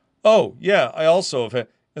said, "Oh yeah, I also have had,"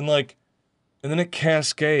 and then it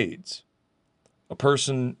cascades. A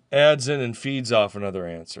person adds in and feeds off another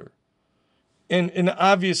answer. And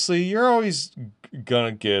obviously, you're always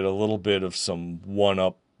gonna get a little bit of some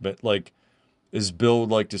one-up, but like, as Bill would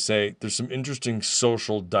like to say, there's some interesting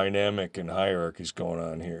social dynamic and hierarchies going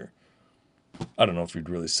on here. I don't know if you'd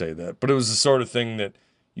really say that, but it was the sort of thing that,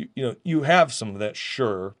 you have some of that,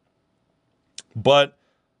 sure. But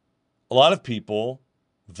a lot of people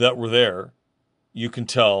that were there, you can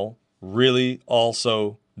tell, really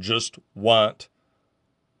also just want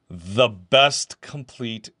the best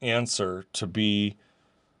complete answer to be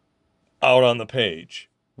out on the page,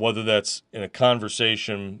 whether that's in a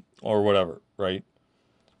conversation or whatever, right?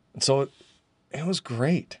 And so it was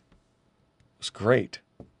great. It was great.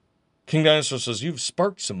 King Dinosaur says, you've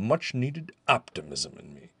sparked some much needed optimism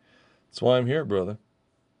in me. That's why I'm here, brother.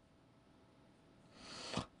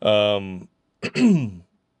 And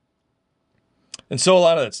so a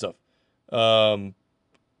lot of that stuff.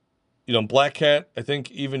 Black Cat, I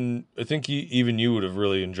think even you would have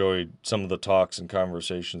really enjoyed some of the talks and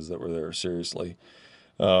conversations that were there, seriously.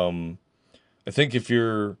 I think if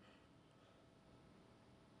you're,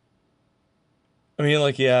 I mean,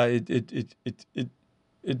 like, yeah,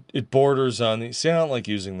 it borders on the, see, I don't like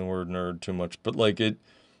using the word nerd too much, but like it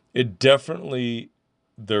definitely,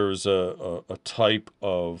 there's a type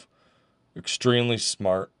of extremely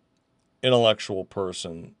smart, intellectual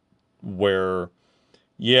person where,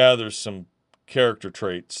 yeah, there's some character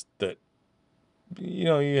traits that, you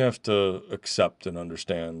have to accept and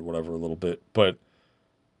understand, whatever, a little bit. But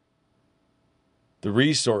the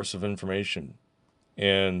resource of information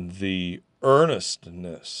and the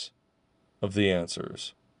earnestness of the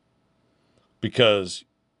answers, because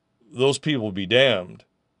those people will be damned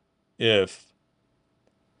if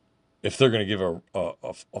they're going to give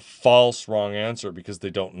a false wrong answer because they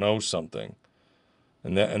don't know something.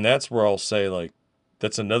 And that's where I'll say, like,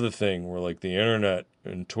 that's another thing where, like, the internet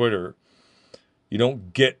and Twitter, you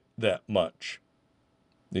don't get that much.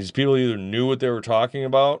 These people either knew what they were talking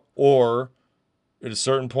about, or at a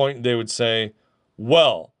certain point they would say,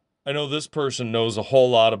 well, I know this person knows a whole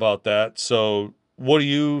lot about that, so what do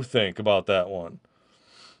you think about that one?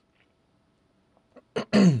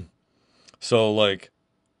 So, like,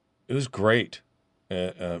 it was great.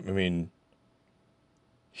 I mean,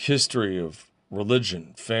 history of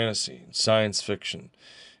religion, fantasy, and science fiction,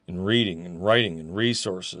 and reading and writing and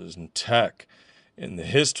resources and tech, and the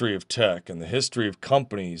history of tech and the history of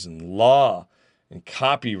companies and law and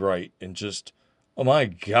copyright, and just, oh my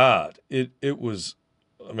God, it was.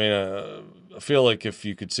 I mean, I feel like if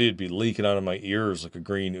you could see, it'd be leaking out of my ears like a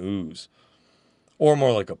green ooze, or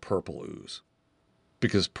more like a purple ooze,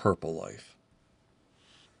 because purple life.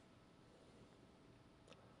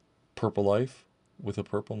 Purple life with a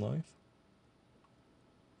purple knife.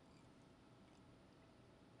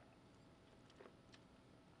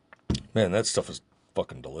 Man, that stuff is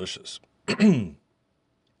fucking delicious.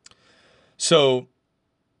 So,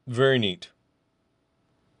 very neat.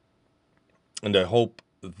 And I hope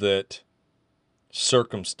that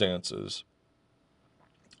circumstances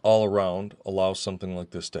all around allow something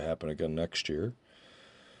like this to happen again next year.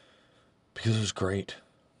 Because it was great.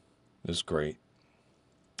 It was great.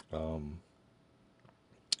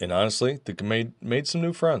 And honestly, they made some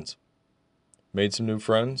new friends. Made some new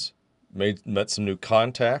friends. Met some new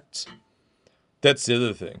contacts. That's the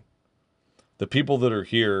other thing. The people that are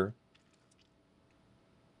here,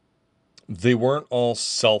 they weren't all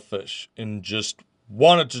selfish and just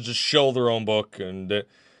wanted to just show their own book, and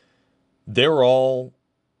they were all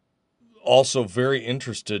also very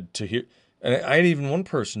interested to hear. And I had even one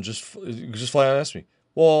person just flat out asked me,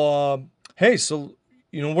 well, hey, so,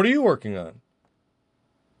 what are you working on?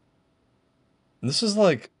 And this is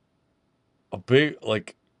like a big,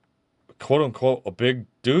 like, quote unquote, a big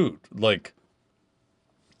dude, like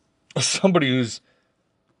somebody who's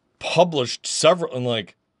published several, and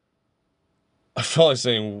like, I felt like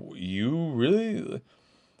saying, you really?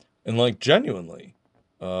 And like, genuinely.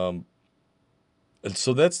 And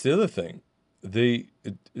so that's the other thing. They're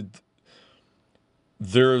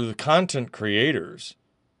the content creators,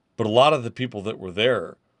 but a lot of the people that were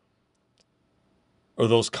there are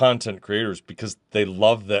those content creators because they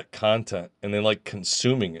love that content and they like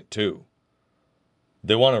consuming it too.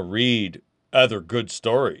 They want to read other good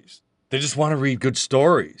stories. They just want to read good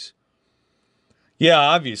stories. Yeah,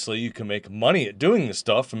 obviously you can make money at doing this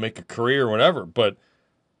stuff and make a career or whatever, but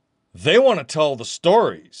they want to tell the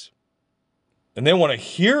stories. And they want to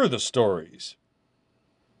hear the stories.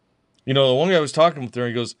 The one guy I was talking with there,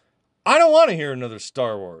 he goes, I don't want to hear another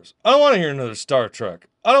Star Wars. I don't want to hear another Star Trek.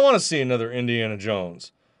 I don't want to see another Indiana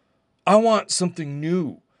Jones. I want something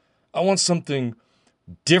new. I want something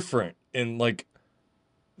different. And like,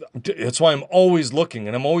 that's why I'm always looking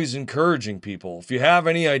and I'm always encouraging people. If you have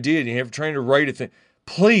any idea and you're trying to write a thing,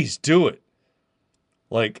 please do it.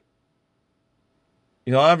 Like,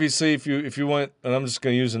 obviously if you went, and I'm just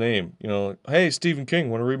going to use a name, like, hey, Stephen King,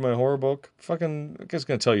 want to read my horror book? Fucking, I guess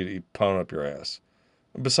going to tell you to pound up your ass.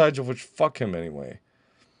 And besides of which, fuck him anyway.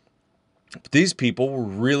 But these people were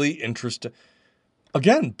really interested.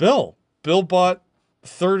 Again, Bill bought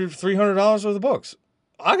 $300 worth of books.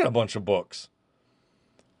 I got a bunch of books.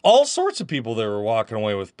 All sorts of people that were walking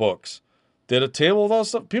away with books. They had a table with all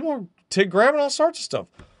stuff. People were grabbing all sorts of stuff.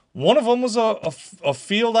 One of them was a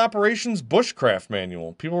field operations bushcraft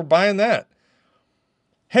manual. People were buying that.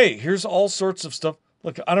 Hey, here's all sorts of stuff.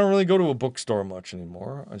 Look, I don't really go to a bookstore much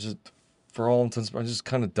anymore. For all intents, I just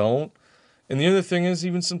kind of don't. And the other thing is,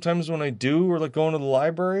 even sometimes when I do, or like going to the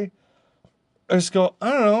library, I just go,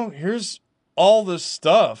 I don't know, here's all this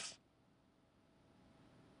stuff.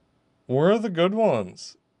 Where are the good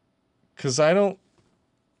ones? Because who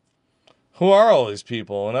are all these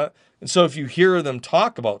people? And so if you hear them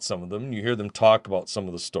talk about some of them, you hear them talk about some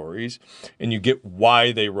of the stories, and you get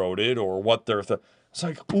why they wrote it or what they're, it's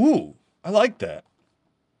like, ooh, I like that.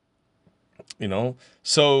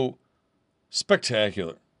 So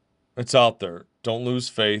spectacular. It's out there. Don't lose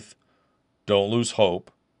faith. Don't lose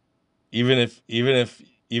hope. Even if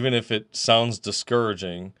it sounds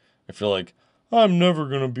discouraging, I feel like I'm never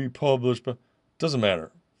gonna be published, but it doesn't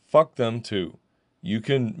matter. Fuck them too. You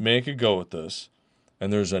can make a go at this,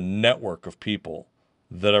 and there's a network of people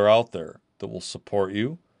that are out there that will support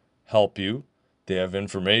you, help you. They have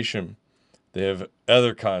information. They have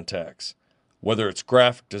other contacts, whether it's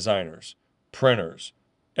graphic designers, printers,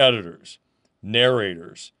 editors,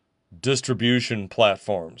 narrators, distribution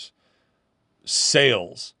platforms,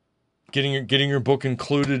 sales, getting your book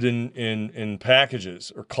included in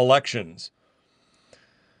packages or collections.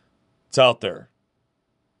 It's out there.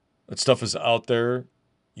 That stuff is out there.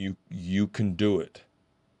 You can do it.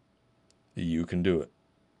 You can do it.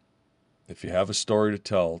 If you have a story to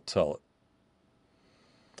tell, tell it.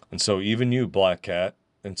 And so even you, Black Cat,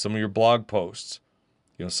 and some of your blog posts,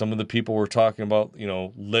 some of the people were talking about,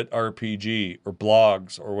 lit RPG or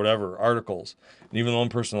blogs or whatever, articles. And even one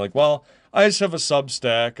person like, well, I just have a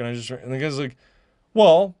Substack and the guy's like,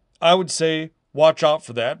 well, I would say watch out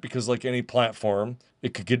for that because like any platform,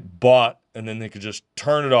 it could get bought and then they could just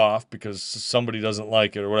turn it off because somebody doesn't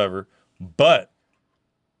like it or whatever. But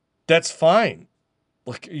that's fine.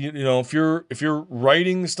 Like, if you're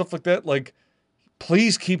writing stuff like that, like,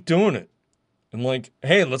 please keep doing it. And like,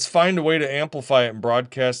 hey, let's find a way to amplify it and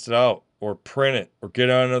broadcast it out or print it or get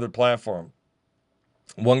on another platform.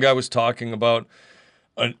 One guy was talking about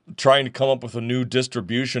trying to come up with a new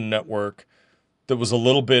distribution network that was a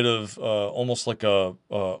little bit of almost like a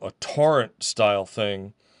torrent style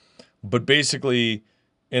thing, but basically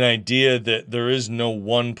an idea that there is no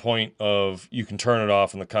one point of you can turn it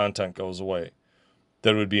off and the content goes away.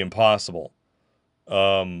 That would be impossible.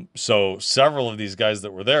 So several of these guys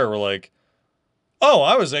that were there were like, oh,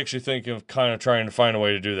 I was actually thinking of kind of trying to find a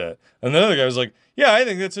way to do that. And the other guy was like, yeah, I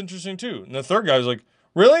think that's interesting too. And the third guy was like,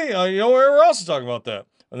 really? Where else is talking about that?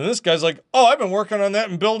 And then this guy's like, oh, I've been working on that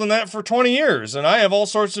and building that for 20 years. And I have all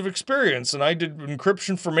sorts of experience. And I did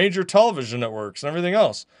encryption for major television networks and everything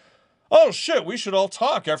else. Oh, shit, we should all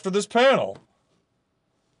talk after this panel.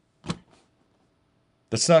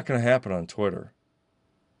 That's not going to happen on Twitter.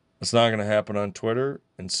 It's not going to happen on Twitter.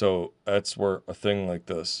 And so that's where a thing like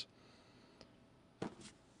this.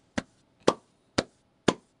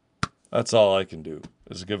 That's all I can do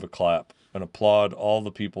is give a clap and applaud all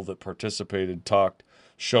the people that participated, talked,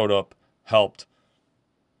 showed up, helped.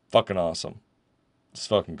 Fucking awesome. It's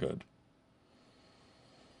fucking good.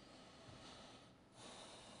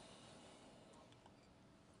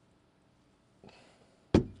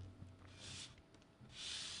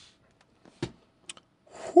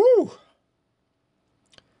 Whew.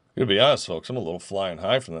 I'm gonna be honest, folks. I'm a little flying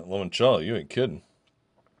high from that limoncello. You ain't kidding.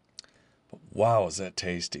 But wow, is that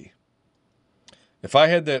tasty. If I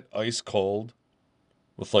had that ice cold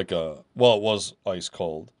with like it was ice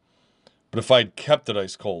cold. But if I'd kept it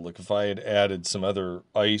ice cold, like if I had added some other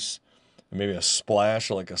ice and maybe a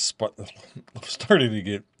splash, like I'm starting to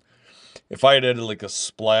get, if I had added like a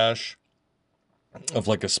splash of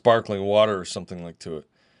like a sparkling water or something like to it,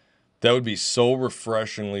 that would be so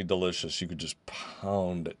refreshingly delicious. You could just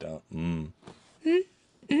pound it down.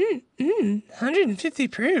 150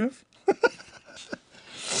 proof.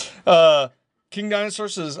 King Dinosaur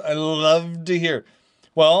says, I love to hear.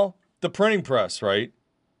 Well, the printing press, right?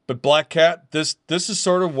 But Black Cat, this is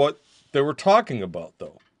sort of what they were talking about,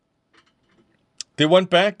 though. They went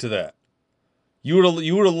back to that. You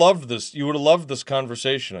would have loved this. You would have loved this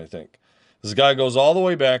conversation, I think. This guy goes all the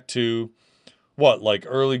way back to what, like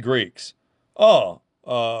early Greeks. A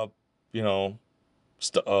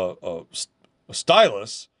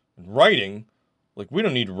stylus and writing. Like, we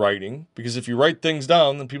don't need writing, because if you write things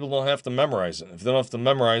down, then people don't have to memorize it. If they don't have to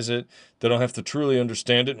memorize it, they don't have to truly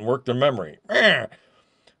understand it and work their memory. And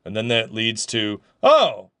then that leads to,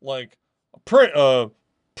 like a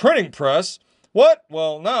printing press. What?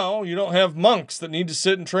 Well, now you don't have monks that need to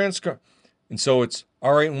sit and transcribe. And so it's,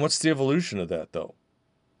 all right, and what's the evolution of that, though?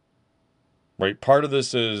 Right? Part of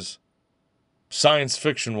this is science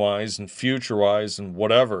fiction-wise and future-wise and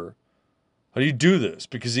whatever. How do you do this?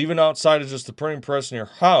 Because even outside of just the printing press in your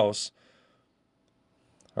house,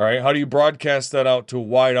 all right, how do you broadcast that out to a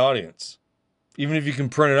wide audience? Even if you can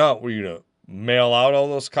print it out, were you to mail out all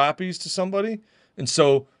those copies to somebody? And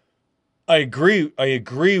so I agree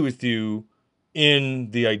with you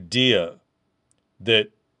in the idea that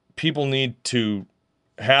people need to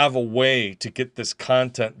have a way to get this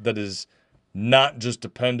content that is not just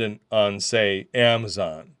dependent on, say,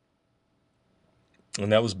 Amazon. And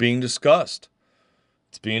that was being discussed.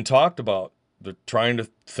 It's being talked about. They're trying to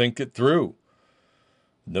think it through.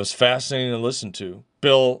 That was fascinating to listen to.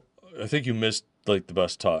 Bill, I think you missed like the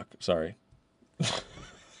best talk. Sorry.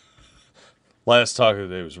 Last talk of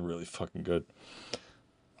the day was really fucking good.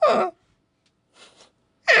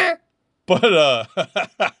 But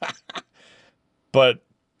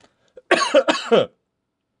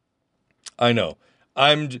I know.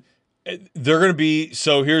 They're going to be,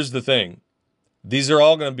 so here's the thing. These are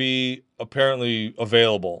all going to be apparently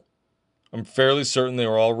available. I'm fairly certain they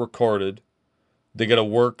were all recorded. They got to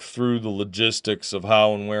work through the logistics of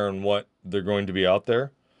how and where and what they're going to be out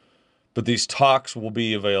there. But these talks will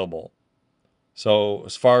be available. So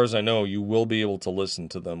as far as I know, you will be able to listen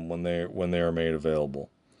to them when they are made available.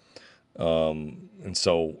 And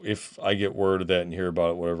so if I get word of that and hear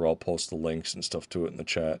about it, whatever, I'll post the links and stuff to it in the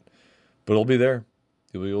chat. But it'll be there.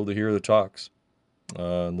 You'll be able to hear the talks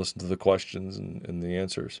and listen to the questions and the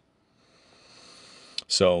answers.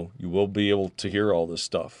 So you will be able to hear all this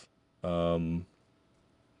stuff. And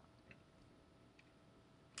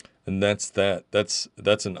that's that.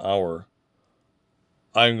 That's an hour.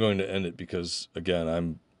 I'm going to end it because, again,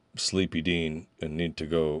 I'm Sleepy Dean and need to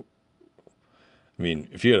go. I mean,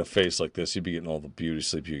 if you had a face like this, you'd be getting all the beauty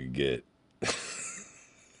sleep you could get.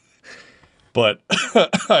 But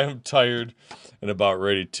I am tired and about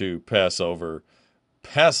ready to pass over.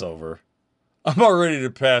 Pass over? I'm about ready to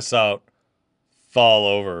pass out. Fall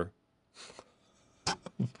over.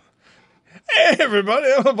 Hey, everybody,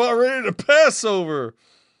 I'm about ready to pass over.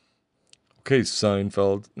 Okay,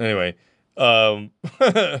 Seinfeld. Anyway, I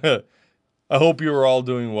hope you are all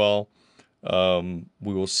doing well.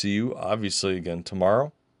 We will see you, obviously, again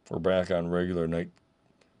tomorrow. We're back on regular night.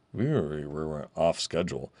 We're off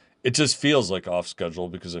schedule. It just feels like off schedule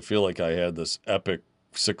because I feel like I had this epic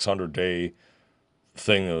 600-day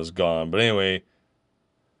thing that was gone. But anyway,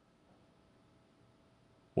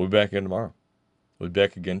 we'll be back again tomorrow. We'll be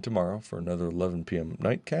back again tomorrow for another 11 p.m.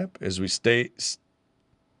 Nightcap. As we say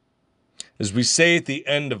at the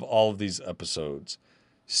end of all of these episodes,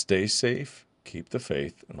 stay safe, keep the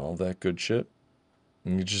faith, and all that good shit,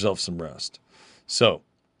 and get yourself some rest. So,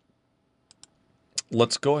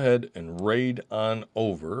 let's go ahead and raid on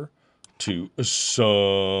over to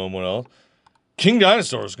someone else. King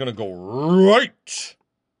Dinosaur is going to go right.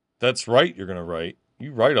 That's right, you're going to write.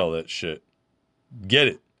 You write all that shit. Get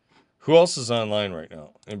it. Who else is online right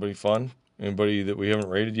now? Anybody fun? Anybody that we haven't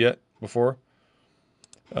raided yet before?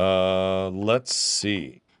 Let's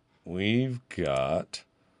see. We've got...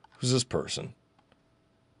 Who's this person?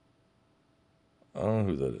 I don't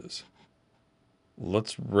know who that is.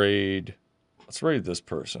 Let's raid this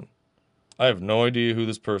person. I have no idea who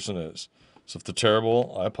this person is. So if they're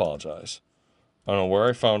terrible, I apologize. I don't know where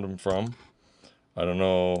I found them from. I don't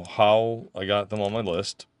know how I got them on my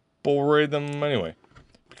list. But we'll raid them anyway.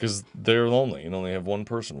 Because they're lonely and only have one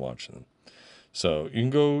person watching them. So you can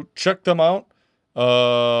go check them out.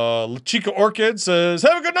 La Chica Orchid says,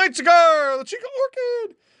 have a good night, cigar! La Chica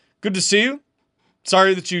Orchid! Good to see you.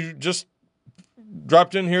 Sorry that you just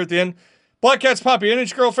dropped in here at the end. Black Cat's Poppy,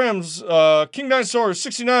 NH Girl Fams, King Dinosaur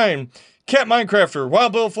 69, Cat Minecrafter,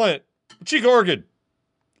 Wild Bill Flint, La Chica Orchid.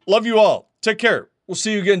 Love you all. Take care. We'll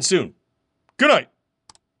see you again soon. Good night.